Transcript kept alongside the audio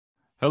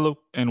Hello,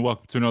 and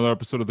welcome to another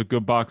episode of the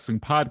Good Boxing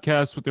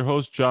Podcast with your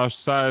host, Josh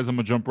Size. I'm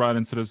going to jump right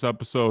into this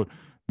episode.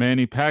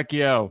 Manny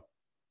Pacquiao,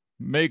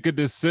 make a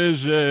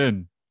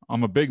decision.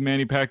 I'm a big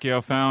Manny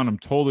Pacquiao fan. I'm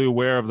totally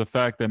aware of the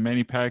fact that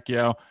Manny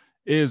Pacquiao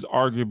is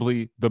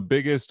arguably the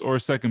biggest or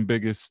second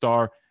biggest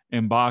star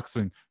in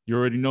boxing. You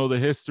already know the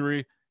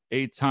history,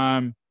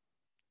 8-time,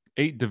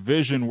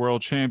 8-division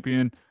world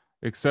champion,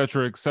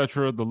 etc.,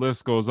 etc. The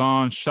list goes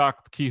on.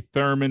 Shocked Keith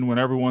Thurman when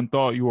everyone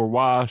thought you were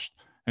washed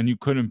and you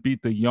couldn't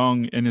beat the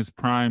young in his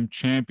prime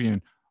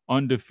champion,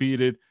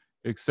 undefeated,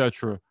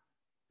 etc.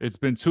 It's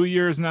been 2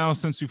 years now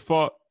since you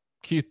fought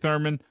Keith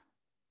Thurman.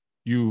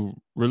 You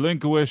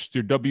relinquished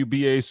your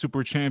WBA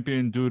super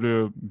champion due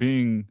to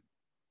being,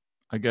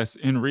 I guess,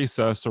 in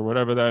recess or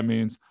whatever that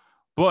means.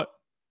 But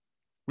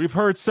we've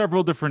heard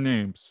several different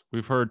names.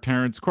 We've heard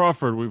Terrence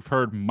Crawford. We've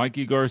heard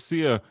Mikey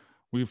GArcia.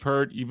 We've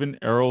heard even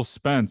Errol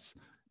Spence.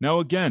 Now,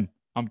 again,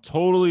 I'm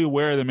totally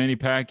aware that Manny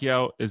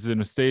Pacquiao is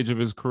in a stage of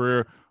his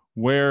career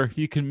where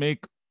he can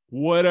make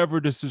whatever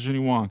decision he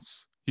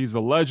wants. He's a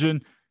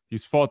legend.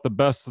 He's fought the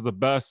best of the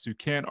best. You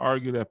can't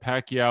argue that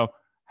Pacquiao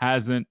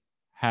hasn't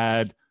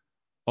had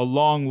a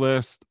long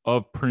list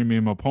of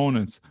premium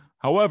opponents.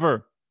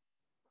 However,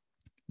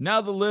 now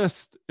the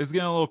list is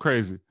getting a little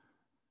crazy.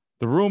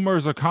 The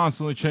rumors are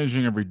constantly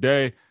changing every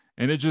day,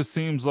 and it just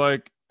seems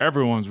like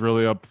everyone's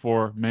really up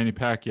for Manny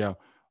Pacquiao.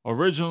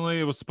 Originally,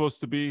 it was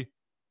supposed to be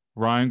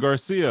Ryan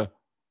Garcia.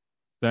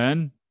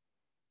 Then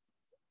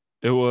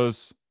it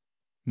was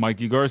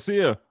Mikey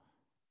GArcia.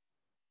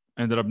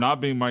 Ended up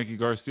not being Mikey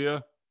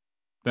GArcia.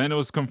 Then it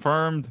was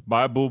confirmed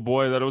by Boo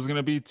Boy that it was going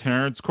to be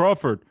Terrence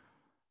Crawford,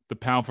 the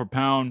pound for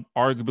pound,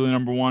 arguably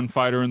number one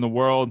fighter in the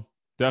world.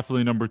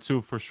 Definitely number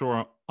two for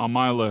sure on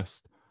my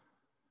list.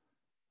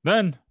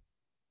 Then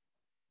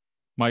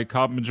Mike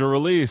Coppinger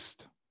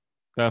released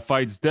that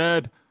fight's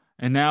dead,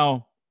 and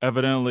now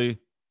evidently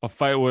a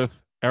fight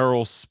with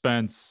Errol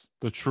Spence,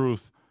 the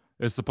truth,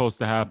 is supposed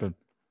to happen.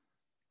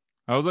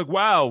 I was like,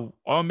 wow,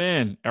 oh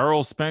man,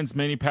 Errol Spence,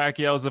 Manny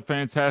Pacquiao is a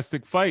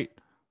fantastic fight.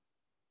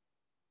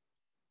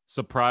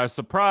 Surprise,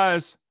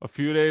 surprise. A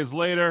few days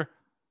later,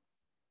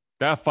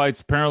 that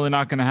fight's apparently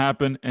not going to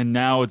happen, and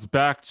now it's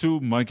back to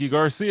Mikey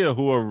GArcia,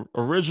 who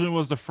originally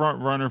was the front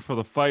runner for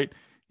the fight.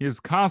 He is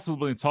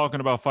constantly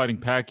talking about fighting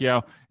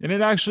Pacquiao, and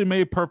it actually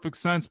made perfect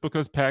sense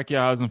because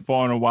Pacquiao hasn't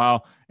fought in a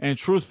while. And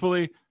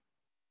truthfully,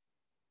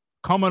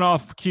 coming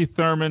off Keith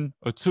Thurman,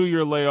 a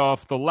 2-year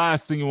layoff, the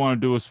last thing you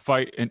want to do is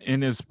fight an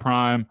in his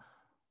prime,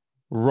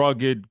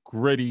 rugged,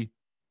 gritty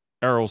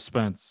Errol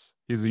Spence.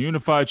 He's a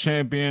unified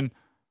champion,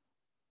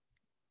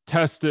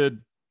 tested,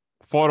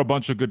 fought a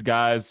bunch of good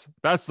guys.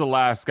 That's the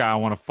last guy I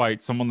want to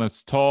fight. Someone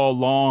that's tall,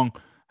 long,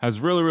 has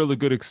really, really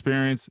good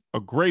experience,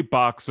 a great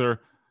boxer,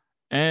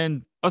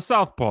 and a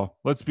southpaw.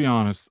 Let's be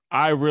honest.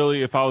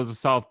 If I was a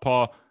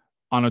southpaw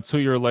on a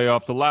 2-year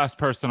layoff, the last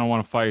person I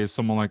want to fight is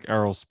someone like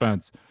Errol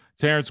Spence.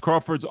 Terrence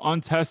Crawford's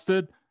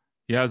untested.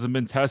 He hasn't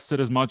been tested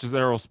as much as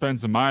Errol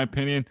Spence, in my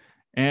opinion.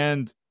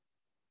 And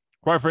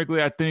quite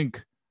frankly, I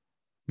think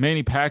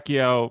Manny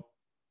Pacquiao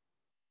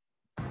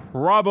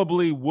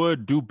probably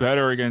would do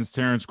better against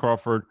Terrence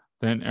Crawford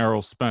than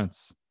Errol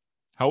Spence.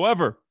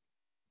 However,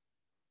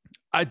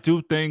 I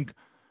do think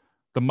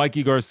the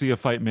Mikey GArcia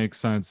fight makes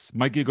sense.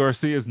 Mikey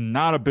GArcia is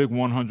not a big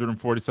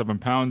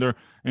 147-pounder.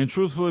 And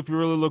truthfully, if you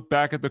really look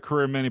back at the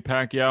career of Manny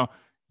Pacquiao,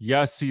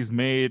 yes, he's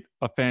made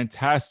a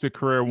fantastic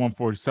career at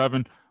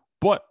 147,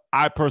 but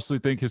I personally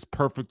think his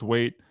perfect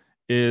weight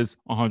is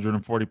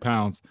 140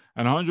 pounds.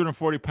 At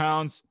 140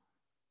 pounds,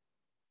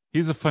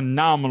 he's a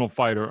phenomenal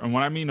fighter. And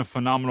when I mean a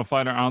phenomenal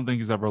fighter, I don't think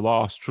he's ever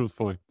lost,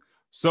 truthfully.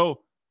 So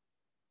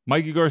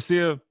Mikey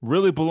GArcia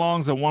really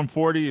belongs at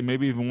 140 and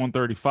maybe even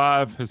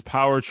 135. His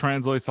power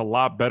translates a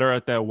lot better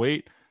at that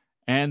weight.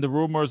 And the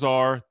rumors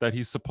are that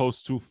he's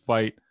supposed to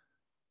fight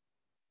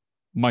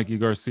Mikey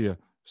GArcia.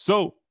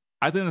 So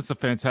I think that's a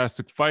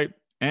fantastic fight.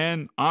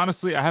 And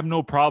honestly, I have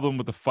no problem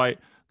with the fight.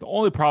 The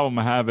only problem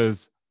I have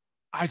is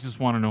I just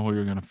want to know who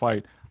you're going to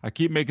fight. I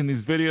keep making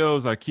these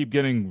videos. I keep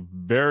getting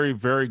very,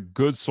 very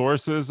good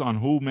sources on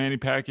who Manny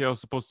Pacquiao is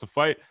supposed to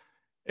fight,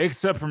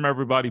 except from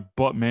everybody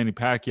but Manny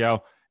Pacquiao.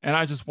 And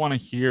I just want to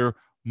hear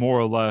more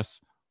or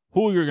less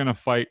who you're going to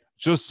fight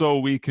just so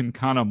we can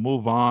kind of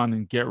move on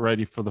and get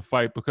ready for the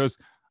fight, because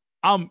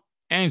I'm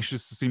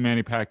anxious to see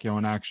Manny Pacquiao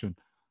in action.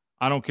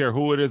 I don't care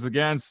who it is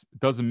against.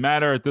 It doesn't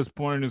matter at this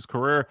point in his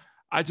career.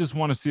 I just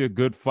want to see a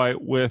good fight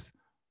with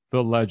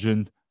the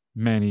legend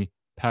Manny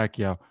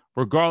Pacquiao.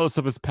 Regardless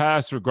of his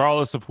past,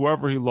 regardless of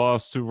whoever he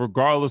lost to,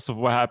 regardless of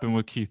what happened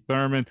with Keith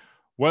Thurman,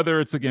 whether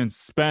it's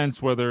against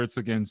Spence, whether it's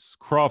against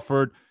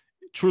Crawford,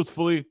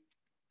 truthfully,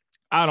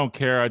 I don't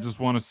care. I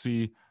just want to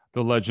see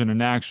the legend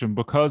in action,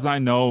 because I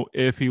know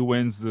if he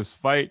wins this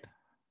fight,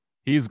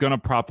 he's going to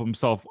prop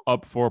himself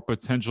up for a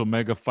potential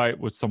mega fight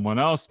with someone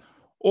else.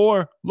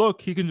 Or,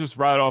 look, he can just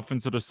ride off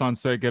into the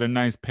sunset, get a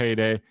nice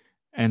payday,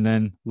 and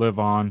then live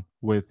on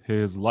with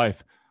his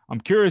life. I'm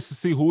curious to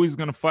see who he's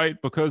going to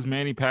fight, because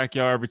Manny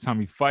Pacquiao, every time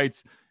he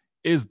fights,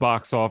 is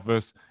box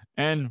office,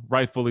 and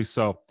rightfully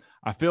so.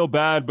 I feel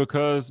bad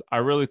because I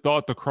really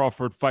thought the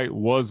Crawford fight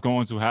was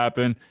going to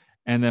happen.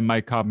 And then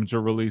Mike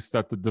Coppinger released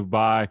that the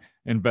Dubai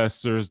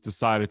investors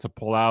decided to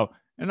pull out.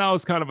 And that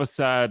was kind of a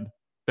sad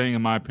thing,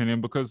 in my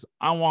opinion, because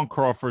I want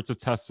Crawford to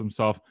test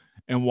himself.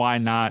 And why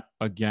not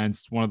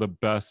against one of the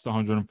best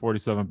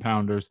 147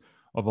 pounders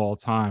of all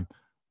time,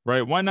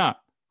 right? Why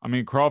not? I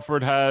mean,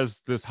 Crawford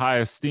has this high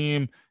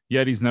esteem,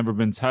 yet he's never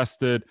been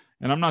tested.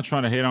 And I'm not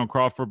trying to hate on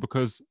Crawford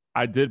because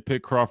I did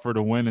pick Crawford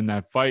to win in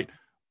that fight.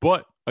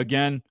 But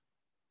again,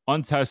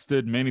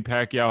 untested, Manny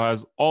Pacquiao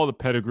has all the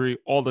pedigree,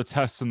 all the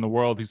tests in the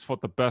world. He's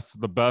fought the best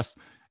of the best.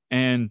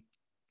 And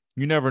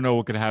you never know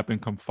what could happen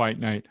come fight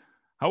night.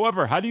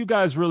 However, how do you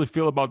guys really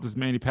feel about this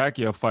Manny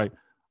Pacquiao fight?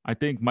 I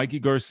think Mikey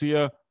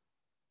GArcia,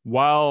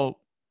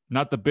 while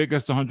not the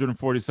biggest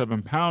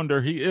 147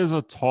 pounder, he is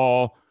a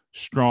tall,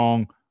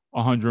 strong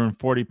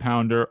 140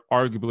 pounder,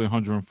 arguably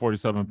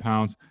 147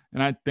 pounds.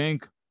 And I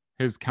think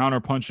his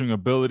counterpunching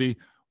ability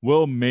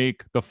will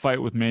make the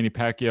fight with Manny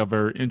Pacquiao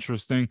very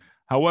interesting.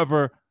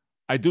 However,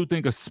 I do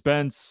think a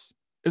Spence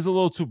is a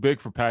little too big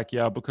for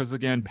Pacquiao because,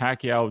 again,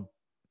 Pacquiao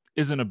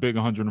isn't a big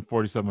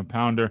 147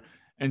 pounder,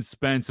 and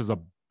Spence is a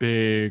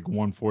big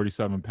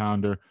 147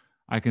 pounder.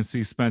 I can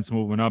see Spence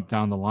moving up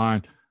down the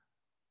line.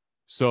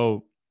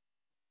 So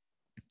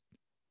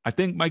I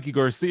think Mikey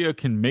GArcia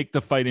can make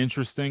the fight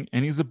interesting,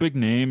 and he's a big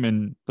name,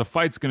 and the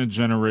fight's going to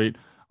generate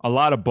a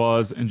lot of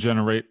buzz and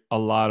generate a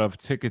lot of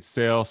ticket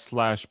sales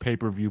 /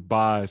 pay-per-view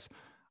buys.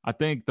 I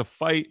think the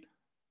fight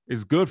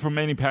is good for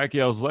Manny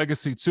Pacquiao's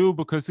legacy too,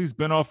 because he's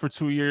been off for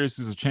 2 years.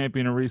 He's a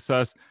champion in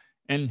recess,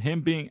 and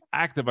him being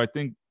active, I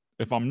think,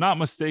 if I'm not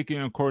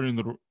mistaken, according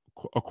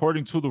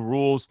to the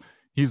rules,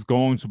 he's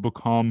going to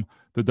become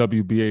the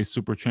WBA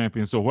super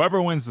champion. So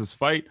whoever wins this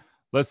fight,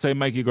 let's say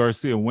Mikey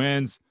GArcia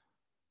wins,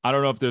 I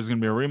don't know if there's going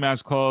to be a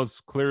rematch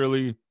clause.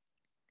 Clearly,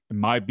 it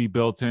might be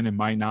built in. It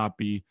might not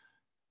be.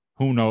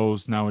 Who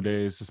knows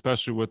nowadays,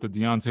 especially with the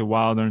Deontay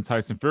Wilder and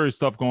Tyson Fury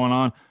stuff going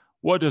on.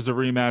 What does a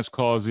rematch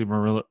clause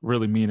even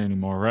really mean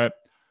anymore, right?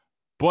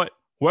 But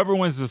whoever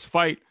wins this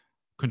fight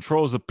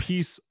controls a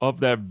piece of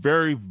that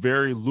very,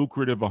 very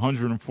lucrative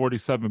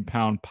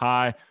 147-pound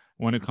pie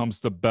when it comes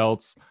to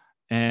belts.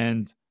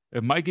 And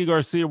if Mikey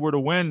GArcia were to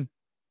win,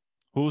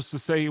 who's to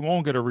say he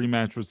won't get a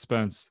rematch with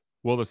Spence?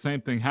 Will the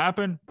same thing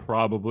happen?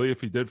 Probably,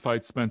 if he did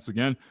fight Spence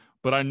again.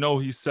 But I know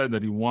he said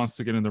that he wants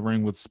to get in the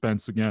ring with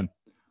Spence again.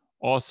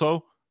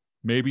 Also,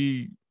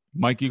 maybe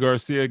Mikey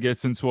GArcia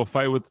gets into a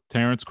fight with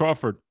Terrence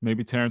Crawford.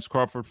 Maybe Terrence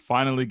Crawford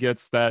finally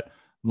gets that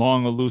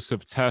long,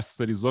 elusive test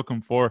that he's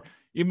looking for,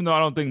 even though I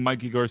don't think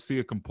Mikey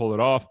GArcia can pull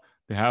it off.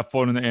 They have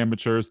fought in the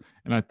amateurs,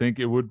 and I think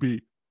it would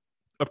be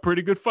a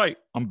pretty good fight.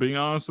 I'm being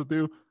honest with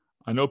you.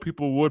 I know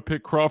people would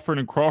pick Crawford,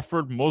 and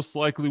Crawford most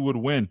likely would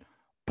win,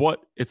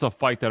 but it's a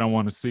fight that I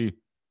want to see.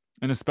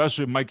 And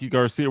especially if Mikey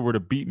GArcia were to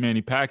beat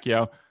Manny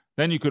Pacquiao,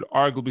 then you could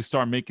arguably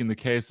start making the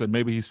case that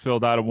maybe he's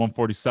filled out at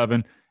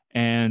 147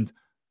 and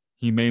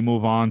he may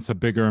move on to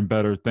bigger and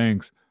better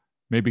things.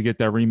 Maybe get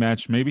that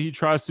rematch. Maybe he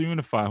tries to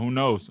unify. Who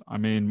knows? I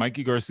mean,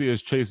 Mikey GArcia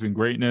is chasing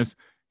greatness.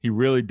 He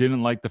really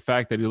didn't like the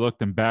fact that he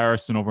looked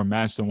embarrassed and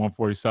overmatched at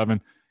 147.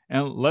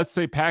 And let's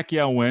say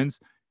Pacquiao wins.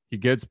 He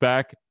gets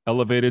back,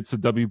 elevated to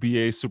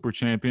WBA super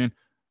champion.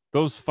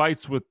 Those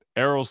fights with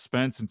Errol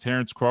Spence and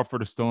Terrence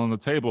Crawford are still on the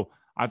table.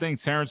 I think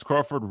Terrence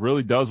Crawford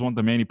really does want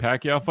the Manny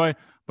Pacquiao fight.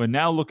 But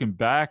now looking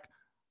back,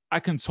 I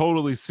can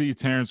totally see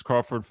Terrence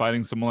Crawford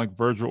fighting someone like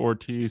Virgil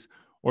Ortiz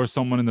or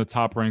someone in the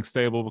top-ranked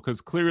stable,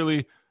 because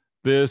clearly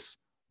this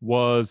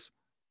was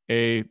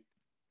in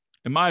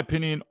my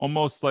opinion,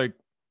 almost like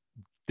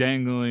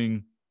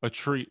dangling a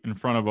treat in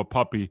front of a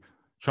puppy,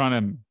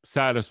 trying to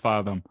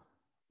satisfy them.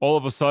 All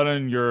of a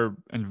sudden, your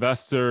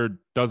investor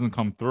doesn't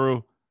come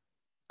through.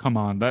 Come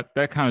on, that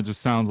kind of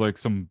just sounds like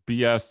some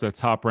BS that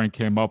Top Rank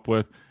came up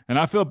with. And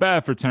I feel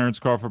bad for Terrence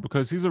Crawford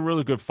because he's a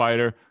really good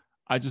fighter.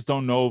 I just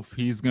don't know if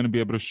he's going to be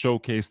able to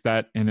showcase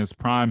that in his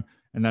prime,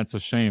 and that's a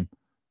shame.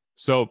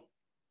 So,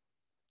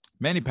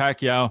 Manny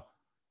Pacquiao,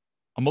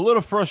 I'm a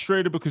little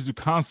frustrated because you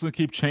constantly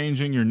keep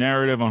changing your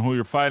narrative on who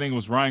you're fighting. It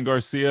was Ryan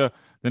Garcia,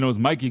 then it was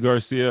Mikey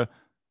GArcia.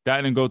 That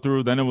didn't go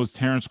through. Then it was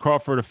Terrence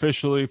Crawford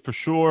officially, for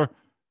sure.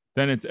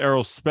 Then it's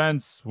Errol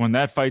Spence when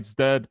that fight's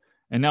dead.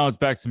 And now it's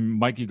back to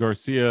Mikey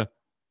GArcia.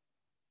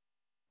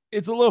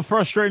 It's a little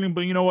frustrating,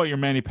 but you know what? You're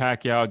Manny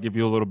Pacquiao. I'll give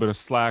you a little bit of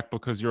slack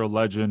because you're a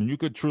legend. You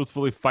could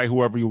truthfully fight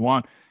whoever you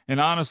want. And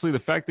honestly, the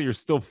fact that you're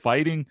still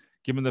fighting,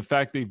 given the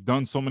fact that you've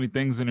done so many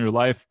things in your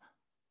life,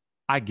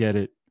 I get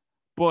it.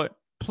 But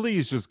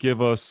please just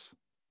give us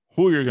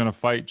who you're going to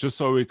fight just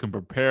so we can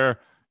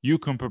prepare. You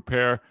can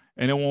prepare,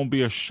 and it won't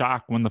be a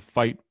shock when the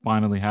fight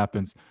finally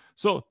happens.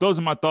 So those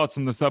are my thoughts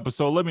on this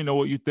episode. Let me know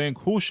what you think.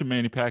 Who should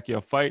Manny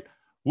Pacquiao fight?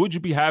 Would you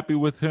be happy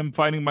with him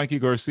fighting Mikey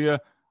GArcia?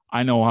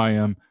 I know I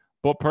am.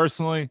 But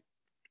personally,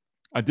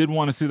 I did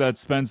want to see that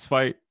Spence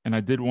fight, and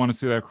I did want to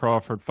see that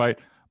Crawford fight.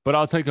 But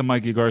I'll take a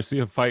Mikey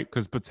GArcia fight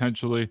because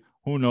potentially,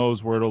 who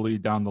knows where it'll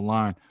lead down the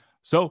line.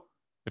 So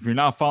if you're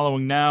not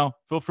following now,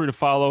 feel free to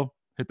follow.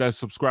 Hit that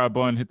subscribe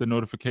button. Hit the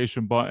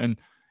notification button.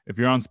 If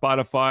you're on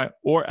Spotify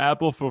or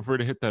Apple, feel free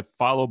to hit that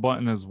follow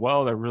button as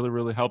well. That really,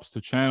 really helps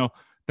the channel.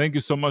 Thank you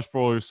so much for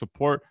all your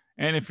support.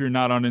 And if you're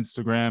not on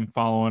Instagram,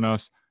 following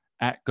us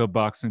at Good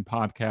Boxing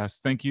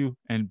Podcast. Thank you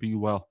and be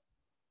well.